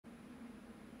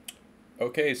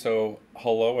Okay, so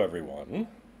hello everyone.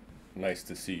 Nice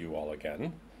to see you all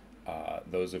again.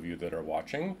 Those of you that are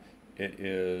watching, it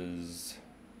is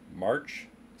March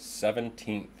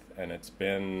 17th, and it's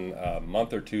been a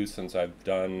month or two since I've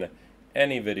done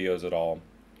any videos at all.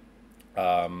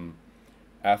 Um,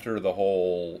 After the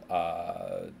whole,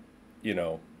 you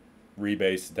know,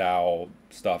 rebase DAO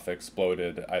stuff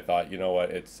exploded, I thought, you know what,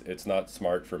 it's not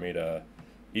smart for me to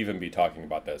even be talking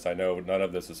about this. I know none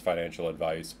of this is financial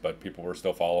advice, but people were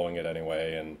still following it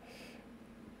anyway, and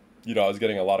I was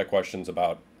getting a lot of questions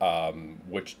about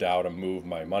which DAO to move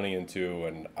my money into,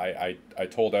 and I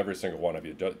told every single one of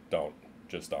you, don't,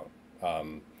 just don't.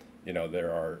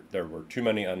 There were too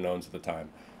many unknowns at the time.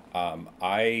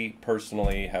 I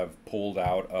personally have pulled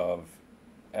out of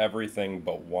everything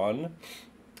but one.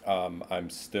 I'm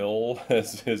still,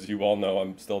 as you all know,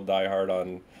 I'm still diehard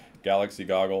on Galaxy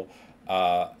Goggle.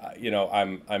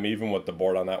 I'm even with the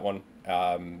board on that one.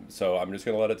 So I'm just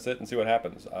gonna let it sit and see what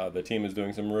happens. The team is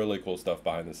doing some really cool stuff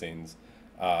behind the scenes.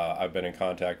 I've been in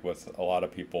contact with a lot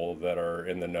of people that are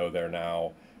in the know there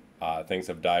now. Things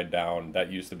have died down. That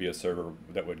used to be a server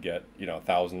that would get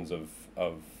thousands of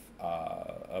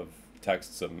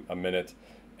texts a minute,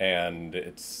 and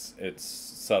it's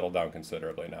settled down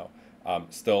considerably now.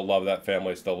 Still love that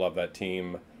family. Still love that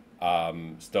team.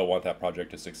 Still want that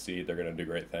project to succeed. They're going to do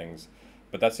great things.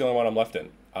 But that's the only one I'm left in.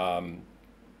 I'm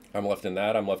left in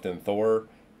that. I'm left in Thor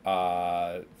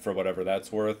for whatever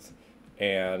that's worth.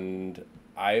 And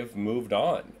I've moved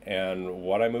on. And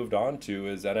what I moved on to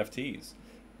is NFTs.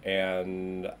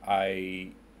 And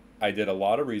I did a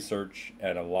lot of research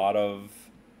and a lot of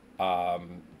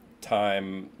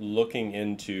time looking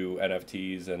into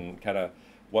NFTs and kind of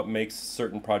what makes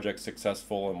certain projects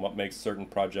successful and what makes certain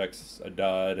projects a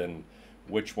dud, and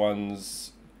which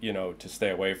ones to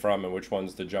stay away from and which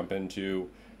ones to jump into.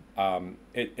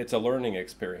 It's a learning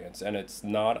experience, and it's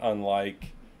not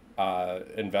unlike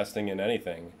investing in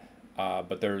anything.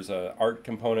 But there's a art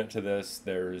component to this.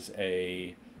 There's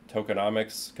a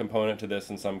tokenomics component to this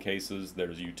in some cases.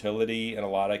 There's utility in a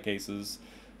lot of cases.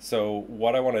 So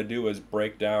what I want to do is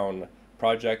break down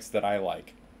projects that I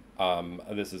like.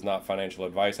 This is not financial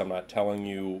advice. I'm not telling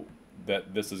you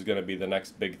that this is going to be the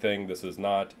next big thing. This is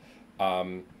not.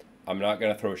 I'm not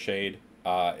going to throw shade.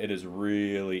 It is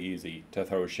really easy to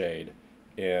throw shade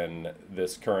in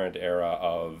this current era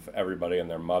of everybody and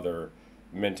their mother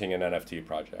minting an NFT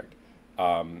project.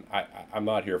 I'm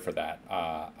not here for that.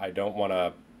 I don't want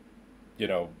to,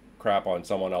 crap on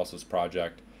someone else's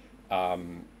project.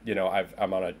 I'm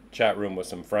on a chat room with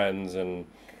some friends, and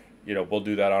we'll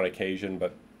do that on occasion,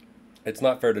 but it's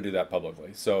not fair to do that publicly.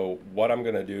 So what I'm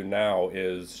going to do now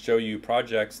is show you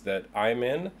projects that I'm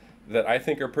in that I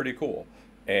think are pretty cool,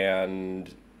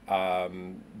 and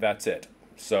that's it.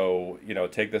 So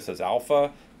take this as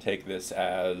alpha, take this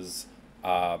as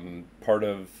part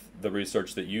of the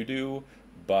research that you do,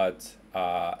 but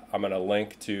I'm going to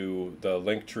link to the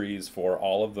link trees for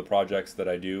all of the projects that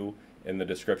I do in the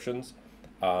descriptions.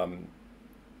 I'm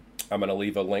going to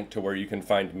leave a link to where you can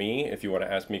find me if you want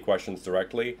to ask me questions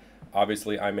directly.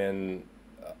 Obviously, I'm in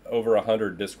over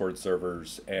 100 Discord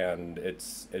servers, and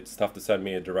it's tough to send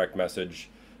me a direct message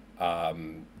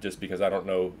just because I don't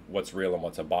know what's real and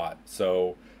what's a bot.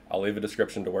 So I'll leave a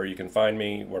description to where you can find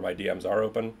me, where my DMs are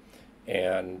open,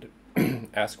 and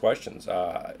ask questions.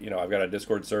 I've got a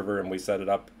Discord server, and we set it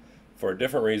up for a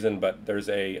different reason, but there's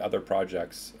other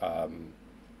projects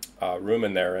room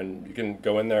in there, and you can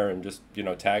go in there and just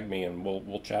tag me, and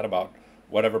we'll chat about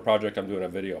whatever project I'm doing a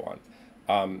video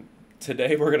on.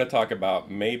 Today we're going to talk about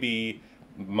maybe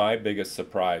my biggest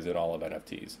surprise in all of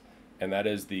NFTs, and that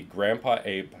is the Grandpa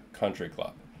Ape Country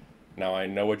Club. Now I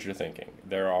know what you're thinking.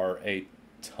 There are a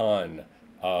ton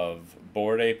of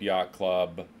Bored Ape Yacht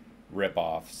Club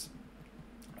ripoffs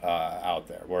out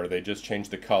there where they just change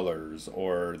the colors,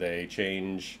 or they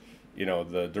change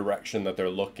the direction that they're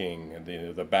looking, and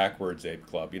the backwards Ape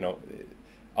Club.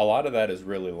 A lot of that is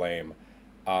really lame.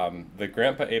 The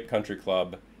Grandpa Ape Country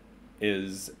Club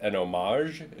is an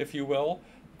homage, if you will.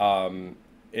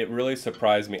 It really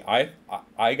surprised me. I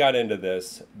got into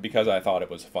this because I thought it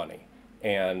was funny,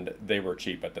 and they were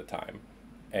cheap at the time.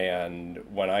 And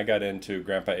when I got into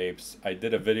Grandpa Apes, I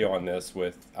did a video on this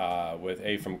with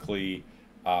A from Klee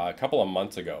a couple of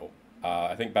months ago.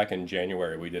 I think back in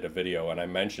January we did a video, and I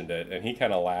mentioned it, and he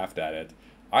kind of laughed at it.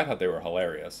 I thought they were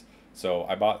hilarious, so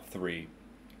I bought 3.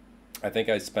 I think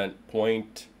I spent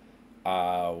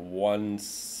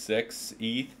 0.16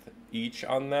 ETH each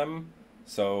on them,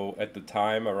 so at the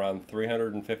time around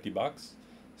 350 bucks.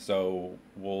 So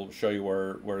we'll show you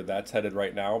where that's headed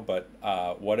right now. But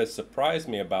what has surprised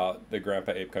me about the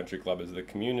Grandpa Ape Country Club is the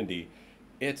community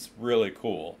It's really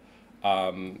cool.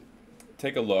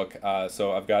 Take a look.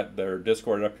 So I've got their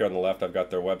Discord up here on the left. I've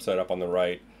got their website up on the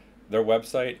right. Their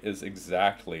website is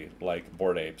exactly like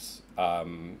Bored Apes,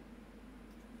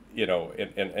 you know,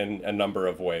 in a number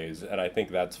of ways, and I think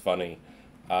that's funny.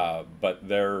 But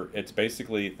it's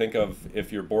basically, think of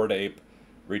if your Bored Ape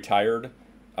retired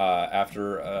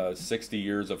after 60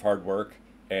 years of hard work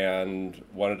and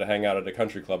wanted to hang out at a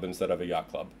country club instead of a yacht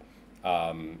club.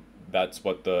 That's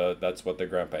what the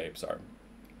Grandpa Apes are.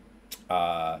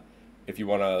 If you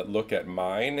want to look at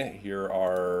mine, here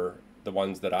are the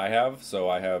ones that I have. So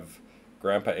I have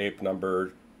Grandpa Ape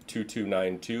number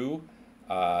 2292.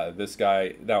 This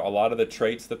guy, now a lot of the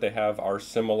traits that they have are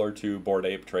similar to Bored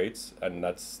Ape traits, and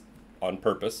that's on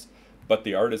purpose, but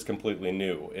the art is completely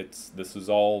new. This is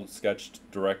all sketched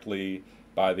directly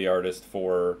by the artist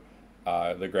for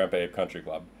the Grandpa Ape Country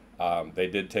Club. They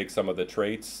did take some of the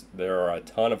traits. There are a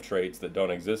ton of traits that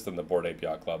don't exist in the Bored Ape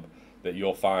Yacht Club that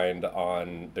you'll find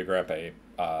on the Grandpa Ape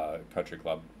Country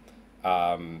Club.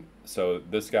 So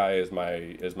this guy is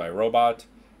my robot.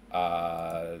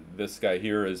 This guy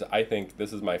here is, I think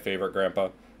this is my favorite grandpa.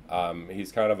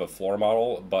 He's kind of a floor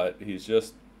model, but he's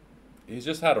just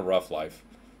had a rough life.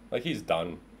 Like, he's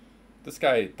done. This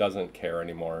guy doesn't care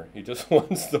anymore. He just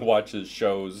wants to watch his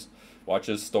shows, watch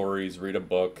his stories, read a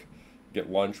book,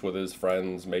 get lunch with his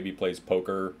friends, maybe plays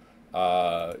poker,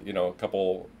 you know, a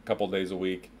couple days a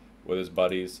week with his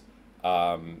buddies.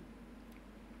 Let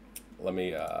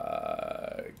me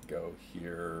go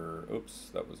here. Oops,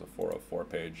 that was a 404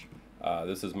 page.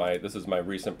 This is my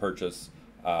recent purchase.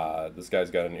 This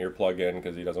guy's got an earplug in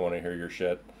because he doesn't want to hear your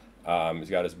shit. He's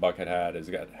got his bucket hat.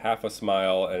 He's got half a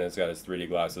smile, and he's got his 3D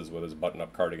glasses with his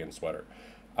button-up cardigan sweater.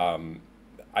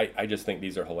 I just think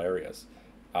these are hilarious.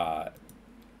 The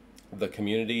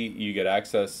community, you get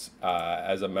access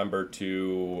as a member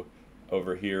to,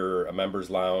 over here, a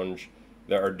members lounge.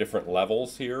 There are different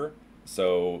levels here.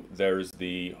 So there's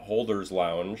the holders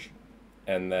lounge,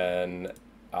 and then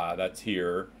that's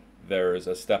here. There's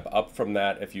a step up from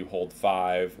that if you hold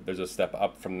 5. There's a step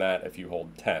up from that if you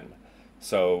hold 10.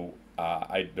 So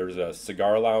there's a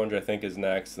cigar lounge, I think, is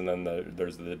next, and then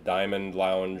there's the diamond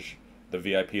lounge. The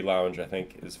VIP lounge, I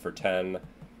think, is for 10,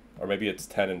 or maybe it's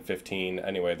 10 and 15.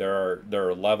 Anyway, there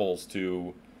are levels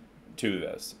to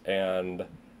this, and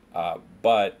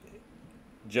but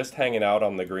just hanging out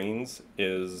on the greens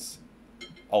is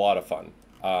a lot of fun.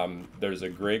 There's a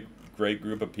great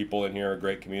group of people in here, a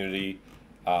great community.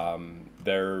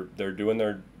 They're doing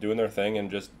their thing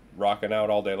and just rocking out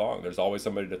all day long. There's always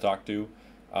somebody to talk to.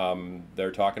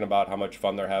 They're talking about how much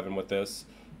fun they're having with this.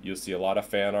 You'll see a lot of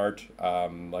fan art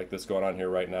like this going on here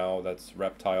right now. That's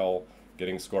Reptile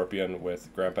getting Scorpion with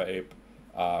Grandpa Ape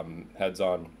heads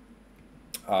on.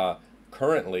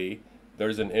 Currently,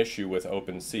 there's an issue with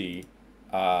OpenSea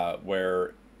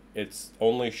where it's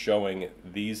only showing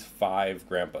these 5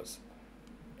 grandpas,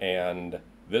 and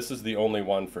this is the only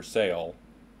one for sale,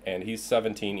 and he's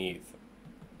 17 ETH.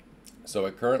 So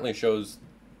it currently shows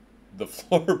the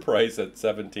floor price at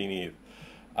 17 ETH.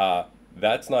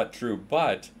 That's not true,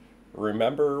 but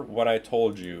remember when I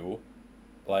told you,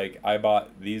 like, I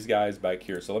bought these guys back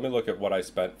here. So let me look at what I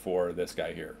spent for this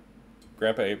guy here.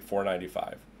 Grandpa Ape,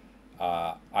 $4.95.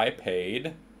 I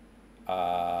paid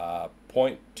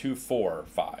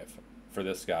 0.245 for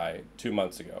this guy 2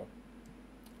 months ago.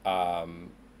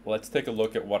 Let's take a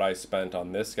look at what I spent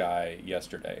on this guy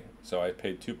yesterday. So I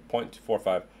paid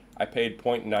 2.245. I paid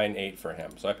 0.98 for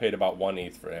him. So I paid about 1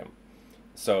 ETH for him.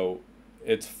 So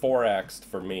it's 4x'd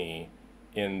for me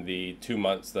in the 2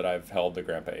 months that I've held the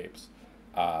Grandpa Apes.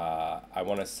 I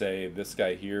want to say this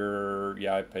guy here,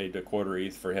 yeah, I paid a quarter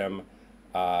ETH for him.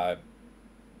 The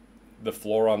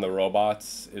floor on the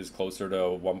robots is closer to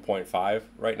 1.5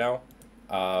 right now.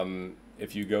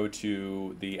 If you go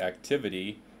to the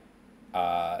activity,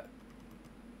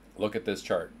 look at this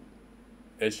chart.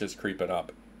 It's just creeping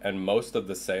up. And most of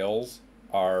the sales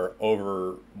are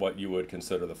over what you would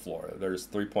consider the floor. There's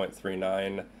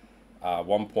 3.39,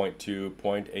 1.2,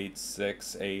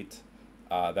 0.868.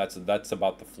 That's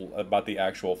about the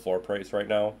actual floor price right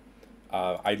now.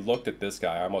 I looked at this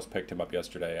guy. I almost picked him up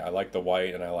yesterday. I like the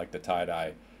white and I like the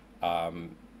tie-dye.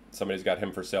 Somebody's got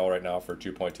him for sale right now for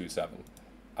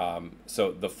 2.27.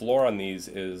 So the floor on these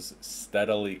is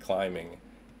steadily climbing,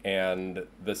 and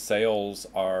the sales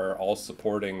are all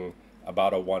supporting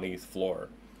about a 1 ETH floor.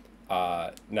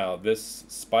 Now this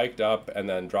spiked up and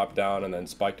then dropped down and then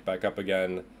spiked back up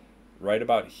again right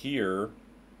about here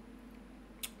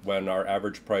when our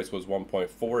average price was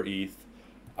 1.4 ETH.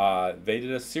 They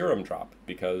did a serum drop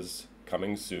because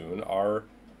coming soon are,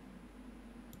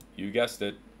 you guessed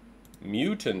it,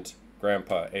 mutant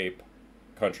Grandpa Ape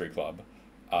Country Club.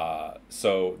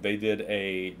 So they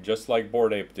did just like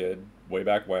Bored Ape did way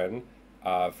back when,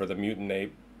 for the Mutant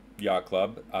Ape Yacht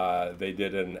Club. They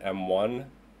did an M1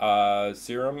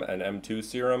 serum, an M2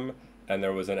 serum, and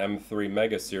there was an M3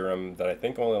 mega serum that I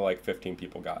think only like 15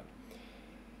 people got.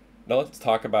 Now let's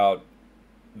talk about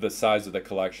the size of the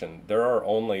collection. There are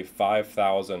only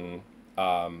 5,000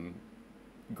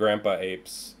 grandpa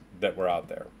apes that were out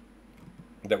there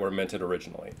that were minted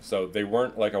originally. So they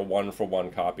weren't like a one-for-one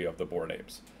copy of the Bored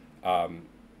Apes.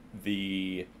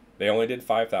 They only did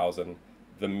 5,000.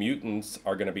 The mutants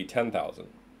are going to be 10,000.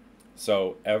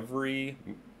 So every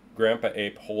grandpa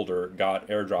ape holder got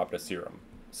airdropped a serum.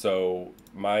 So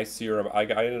my serum, I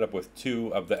ended up with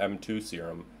 2 of the M2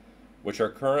 serum, which are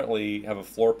currently have a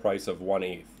floor price of 1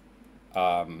 ETH.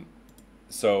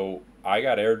 So I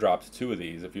got airdropped 2 of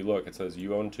these. If you look, it says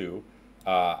you own 2.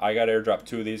 I got airdropped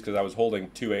 2 of these because I was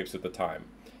holding 2 apes at the time.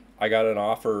 I got an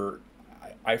offer.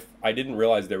 I didn't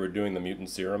realize they were doing the mutant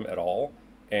serum at all,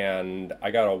 and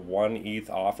I got a 1 ETH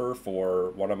offer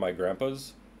for one of my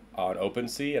grandpas on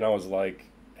OpenSea, and I was like,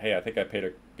 hey, I think I paid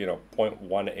a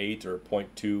 0.18 or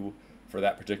 0.2 for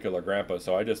that particular grandpa,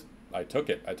 so I took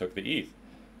it. I took the ETH.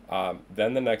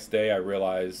 Then the next day I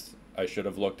realized I should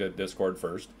have looked at Discord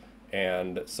first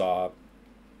and saw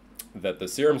that the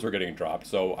serums were getting dropped,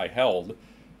 so I held.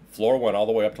 Floor went all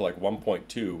the way up to like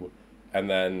 1.2, and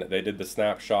then they did the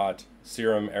snapshot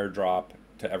serum airdrop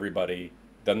to everybody.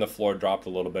 Then the floor dropped a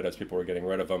little bit as people were getting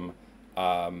rid of them.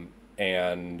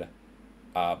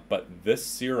 But this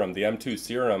serum, the M2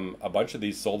 serum, a bunch of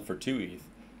these sold for 2 ETH.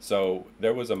 So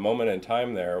there was a moment in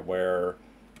time there where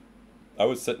I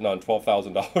was sitting on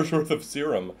 $12,000 worth of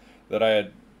serum that I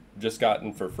had just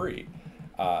gotten for free.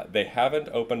 They haven't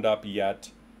opened up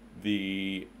yet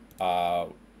the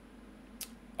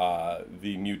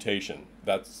mutation.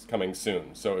 That's coming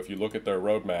soon. So if you look at their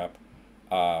roadmap,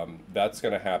 that's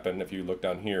going to happen. If you look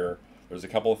down here, there's a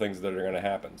couple of things that are going to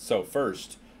happen. So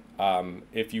first,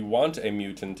 if you want a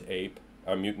mutant ape,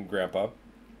 a mutant grandpa,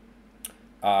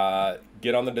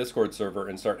 get on the Discord server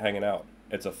and start hanging out.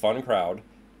 It's a fun crowd,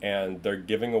 and they're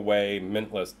giving away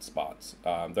mint list spots.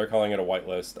 They're calling it a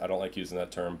whitelist. I don't like using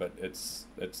that term, but it's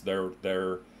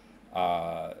their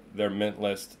mint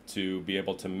list to be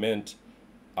able to mint.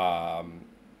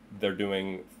 They're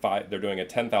doing a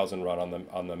 10,000 run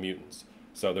on the mutants.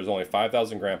 So there's only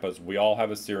 5,000 grandpas. We all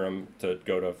have a serum to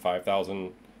go to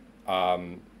 5,000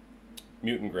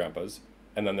 mutant grandpas,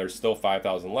 and then there's still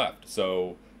 5,000 left.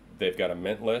 So they've got a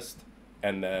mint list,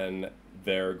 and then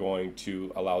they're going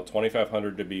to allow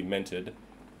 2,500 to be minted,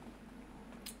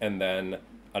 and then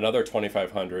another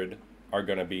 2,500 are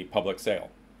going to be public sale.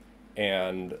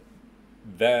 And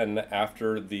then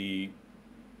after the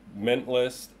mint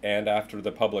list and after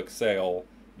the public sale,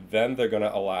 then they're going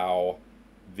to allow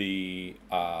the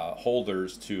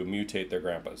holders to mutate their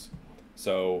grandpas.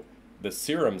 So the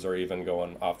serums are even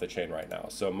going off the chain right now.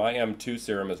 So my M2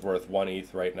 serum is worth 1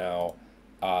 ETH right now.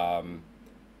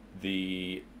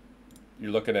 You're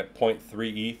looking at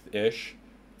 0.3 ETH-ish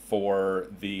for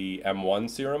the M1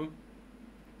 serum.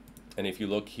 And if you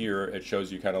look here, it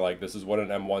shows you kind of like, this is what an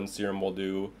M1 serum will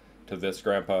do to this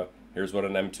grandpa. Here's what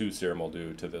an M2 serum will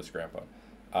do to this grandpa.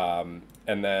 And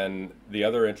then the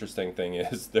other interesting thing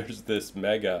is there's this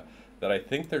mega that I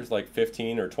think there's like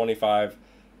 15 or 25.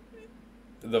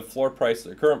 The floor price,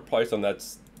 the current price on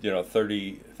that's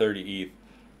 30 ETH.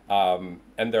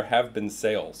 And there have been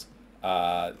sales.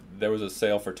 There was a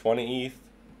sale for 20 ETH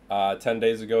 10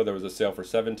 days ago. There was a sale for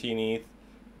 17 ETH.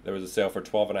 There was a sale for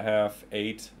 12.5,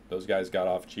 8. Those guys got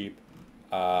off cheap.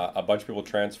 A bunch of people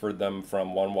transferred them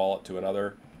from one wallet to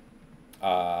another.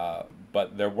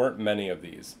 But there weren't many of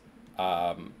these.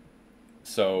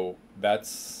 So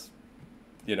that's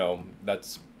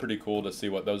pretty cool to see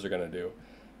what those are going to do.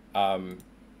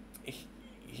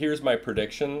 Here's my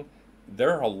prediction.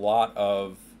 There are a lot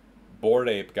of Bored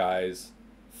Ape guys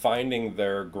finding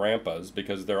their grandpas,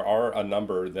 because there are a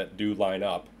number that do line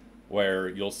up where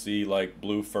you'll see like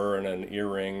blue fur and an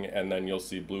earring, and then you'll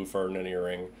see blue fur and an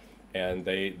earring, and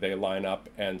they line up.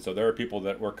 And so there are people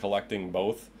that were collecting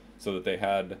both, so that they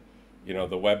had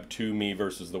the Web 2 me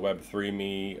versus the Web 3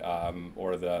 me,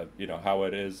 or the how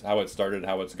it started,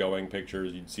 how it's going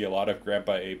pictures. You'd see a lot of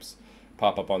grandpa apes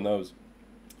pop up on those.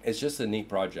 It's just a neat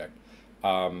project.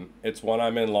 It's one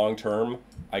I'm in long term.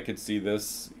 I could see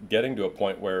this getting to a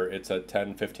point where it's a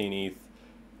 10, 15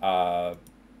 ETH,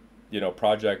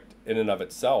 project in and of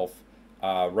itself.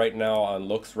 Right now on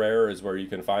Looks Rare is where you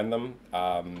can find them.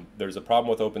 There's a problem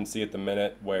with OpenSea at the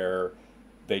minute where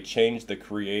they changed the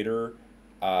creator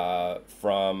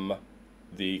from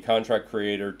the contract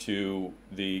creator to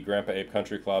the Grandpa Ape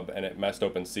Country Club, and it messed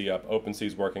OpenSea up.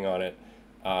 OpenSea's working on it.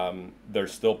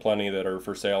 There's still plenty that are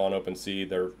for sale on OpenSea.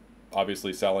 They're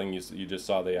obviously selling. You just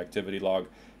saw the activity log.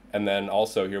 And then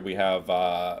also here we have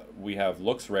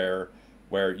Looks Rare,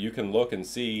 where you can look and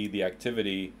see the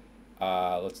activity.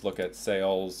 Let's look at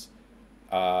sales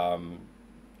 2 hours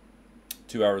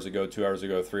ago, 2 hours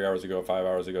ago, 3 hours ago, 5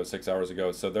 hours ago, 6 hours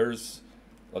ago. So there's,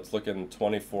 let's look in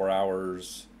 24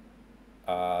 hours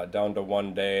down to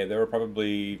 1 day. There were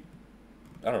probably,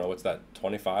 I don't know, what's that,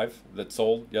 25 that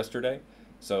sold yesterday.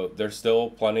 So there's still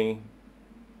plenty,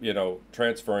 you know,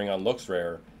 transferring on Looks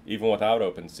Rare, even without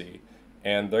OpenSea.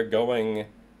 And they're going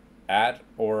at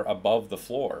or above the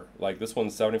floor. Like this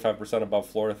one's 75% above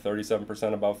floor,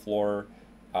 37% above floor,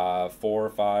 4,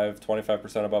 5,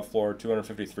 25% above floor,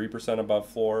 253% above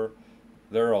floor.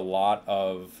 There are a lot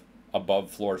of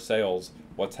above floor sales.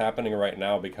 What's happening right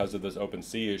now because of this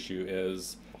OpenSea issue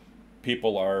is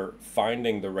people are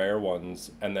finding the rare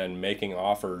ones and then making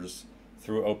offers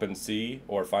through OpenSea,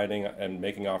 or finding and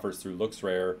making offers through Looks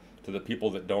Rare to the people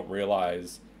that don't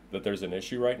realize that there's an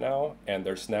issue right now, and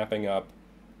they're snapping up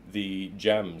the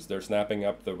gems, they're snapping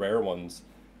up the rare ones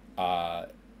to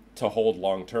hold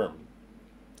long term.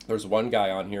 There's one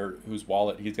guy on here whose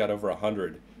wallet, he's got over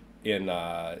 100 in,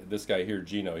 this guy here,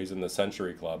 Gino, he's in the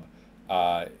Century Club.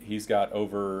 He's got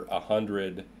over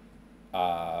 100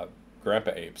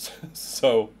 Grandpa Apes.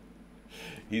 So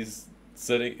he's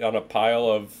sitting on a pile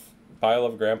of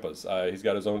grandpas. He's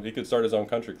got his own, he could start his own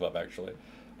country club actually.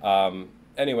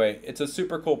 Anyway, it's a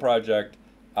super cool project.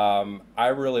 I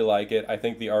really like it. I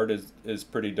think the art is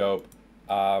pretty dope.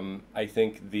 I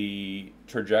think the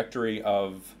trajectory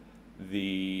of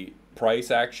the price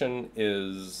action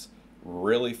is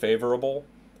really favorable.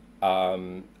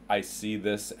 I see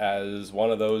this as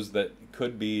one of those that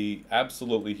could be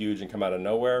absolutely huge and come out of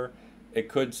nowhere. It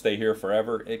could stay here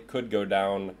forever. It could go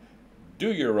down.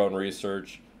 Do your own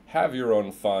research, have your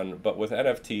own fun, but with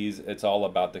NFTs, it's all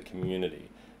about the community.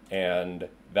 And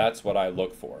that's what I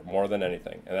look for more than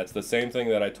anything. And that's the same thing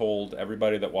that I told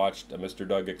everybody that watched a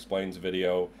MrDoug Explains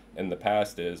video in the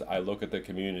past is I look at the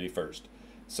community first.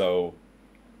 So,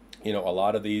 you know, a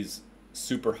lot of these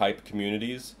super hype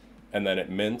communities, and then it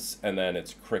mints, and then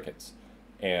it's crickets.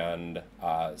 And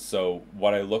so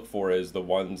what I look for is the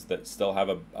ones that still have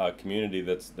a community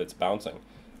that's bouncing.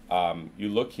 You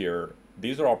look here,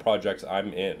 these are all projects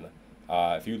I'm in.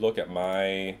 If you look at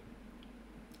my,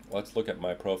 let's look at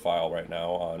my profile right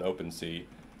now on OpenSea.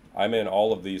 I'm in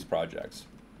all of these projects.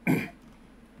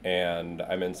 And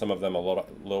I'm in some of them a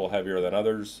little heavier than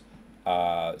others.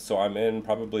 So I'm in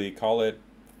probably, call it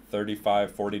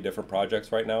 35, 40 different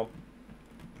projects right now.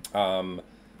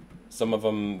 Some of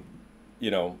them, you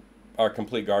know, are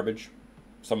complete garbage.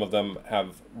 Some of them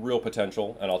have real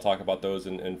potential, and I'll talk about those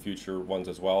in future ones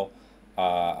as well.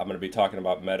 I'm going to be talking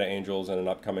about Meta Angels in an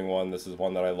upcoming one. This is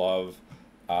one that I love.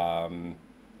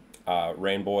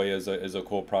 Rainboy is a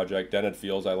cool project. Dented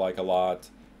Fields I like a lot.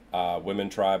 Women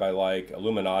Tribe I like.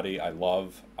 Illuminati I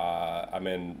love. I'm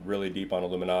in really deep on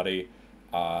Illuminati.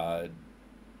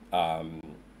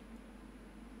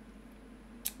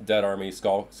 Dead Army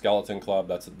Skeleton Club,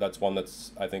 that's one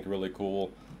that's I think really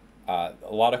cool. A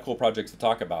lot of cool projects to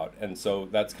talk about, and so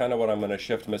that's kind of what I'm going to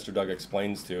shift MrDoug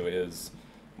Explains to, is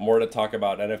more to talk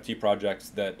about NFT projects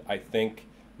that I think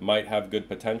might have good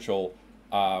potential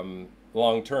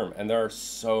long term. And there are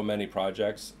so many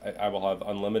projects. I will have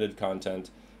unlimited content.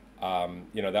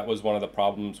 You know, that was one of the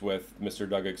problems with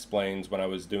MrDoug Explains when I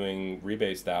was doing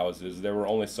rebase DAOs, is there were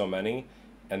only so many,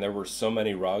 and there were so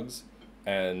many rugs,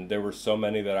 and there were so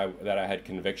many that I had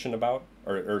conviction about,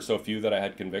 or so few that I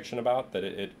had conviction about, that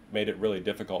it made it really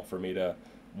difficult for me to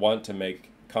want to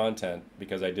make content,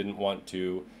 because I didn't want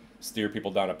to steer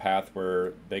people down a path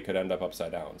where they could end up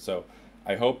upside down. So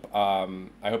I hope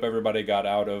everybody got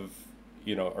out of,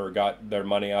 you know, or got their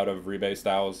money out of rebase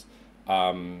DAOs.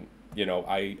 You know,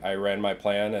 I ran my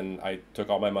plan and I took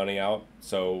all my money out,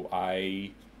 so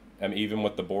I am even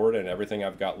with the board, and everything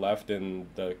I've got left in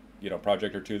the, you know,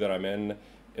 project or two that I'm in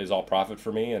is all profit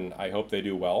for me, and I hope they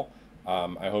do well.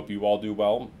 I hope you all do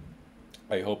well.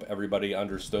 I hope everybody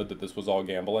understood that this was all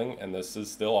gambling, and this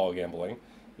is still all gambling.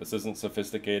 This isn't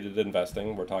sophisticated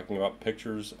investing. We're talking about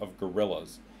pictures of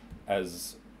gorillas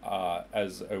as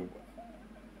that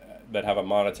have a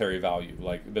monetary value.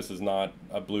 Like, this is not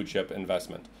a blue chip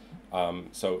investment.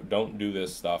 So don't do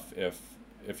this stuff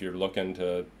if you're looking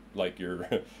to, like, you're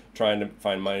trying to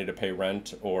find money to pay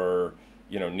rent, or,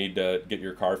 you know, need to get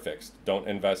your car fixed. Don't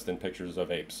invest in pictures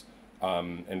of apes.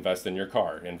 Invest in your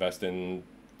car. Invest in,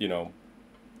 you know,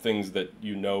 things that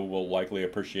you know will likely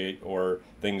appreciate, or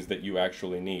things that you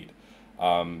actually need.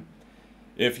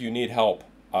 If you need help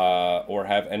or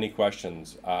have any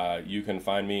questions, you can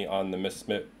find me on the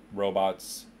Misfit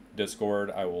Robots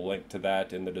Discord. I will link to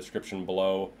that in the description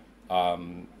below.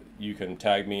 You can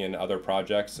tag me in other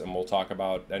projects and we'll talk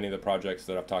about any of the projects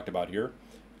that I've talked about here.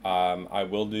 I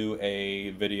will do a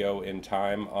video in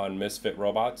time on Misfit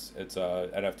Robots. It's a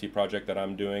NFT project that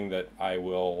I'm doing that I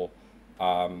will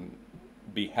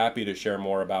be happy to share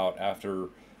more about after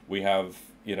we have,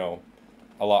 you know,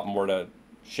 a lot more to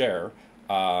share.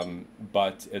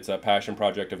 But it's a passion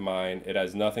project of mine. It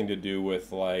has nothing to do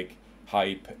with like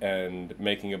hype and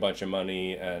making a bunch of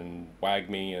money and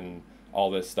WAGMI and all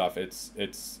this stuff. It's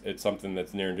something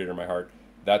that's near and dear to my heart.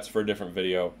 That's for a different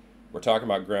video. We're talking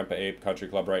about Grandpa Ape Country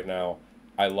Club right now.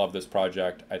 I love this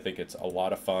project. I think it's a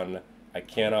lot of fun. I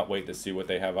cannot wait to see what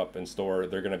they have up in store.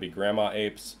 They're going to be grandma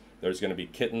apes. There's going to be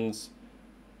kittens.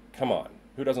 Come on,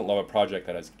 who doesn't love a project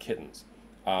that has kittens?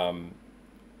 And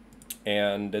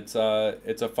it's a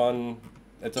fun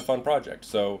project.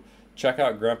 So check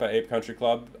out Grandpa Ape Country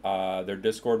Club. Their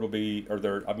Discord will be, or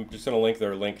I'm just going to link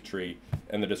their link tree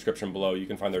in the description below. You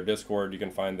can find their Discord. You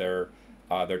can find their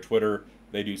Twitter.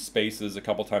 They do spaces a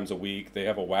couple times a week. They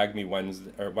have a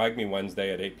WAGMI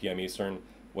Wednesday at 8 p.m. Eastern.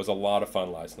 Was a lot of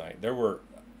fun last night. There were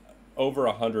over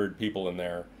 100 people in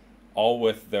there, all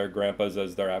with their grandpas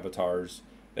as their avatars.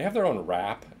 They have their own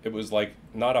rap. It was like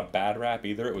not a bad rap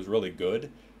either. It was really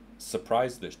good.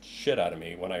 Surprised the shit out of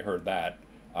me when I heard that.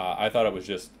 I thought it was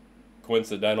just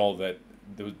coincidental that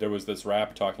there was this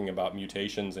rap talking about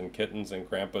mutations and kittens and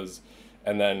grandpas,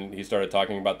 and then he started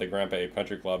talking about the Grandpa Ape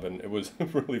Country Club, and it was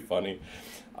really funny.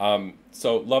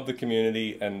 So love the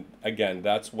community, and again,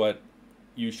 that's what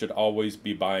you should always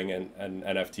be buying an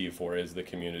NFT for, is the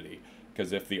community.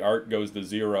 Because if the art goes to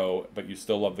zero, but you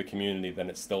still love the community, then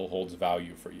it still holds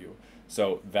value for you.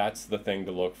 So that's the thing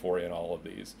to look for in all of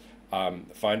these.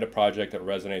 Find a project that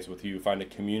resonates with you, find a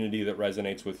community that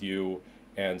resonates with you,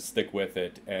 and stick with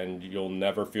it, and you'll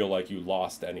never feel like you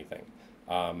lost anything.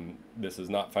 This is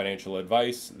not financial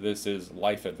advice, this is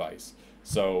life advice.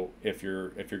 So if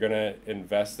you're gonna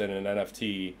invest in an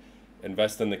NFT,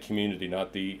 invest in the community,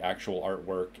 not the actual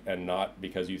artwork, and not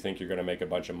because you think you're gonna make a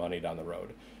bunch of money down the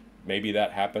road. Maybe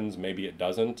that happens, maybe it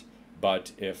doesn't,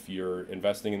 but if you're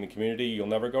investing in the community, you'll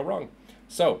never go wrong.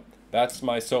 So that's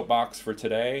my soapbox for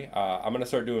today. I'm gonna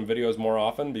start doing videos more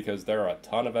often because there are a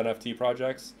ton of NFT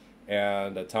projects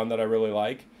and a ton that I really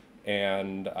like.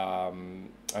 And I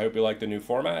hope you like the new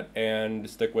format and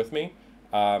stick with me.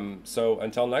 So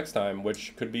until next time,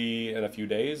 which could be in a few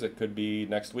days, it could be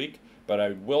next week, but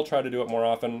I will try to do it more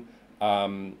often.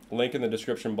 Link in the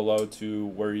description below to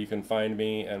where you can find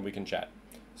me and we can chat.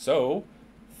 So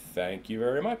thank you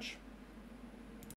very much.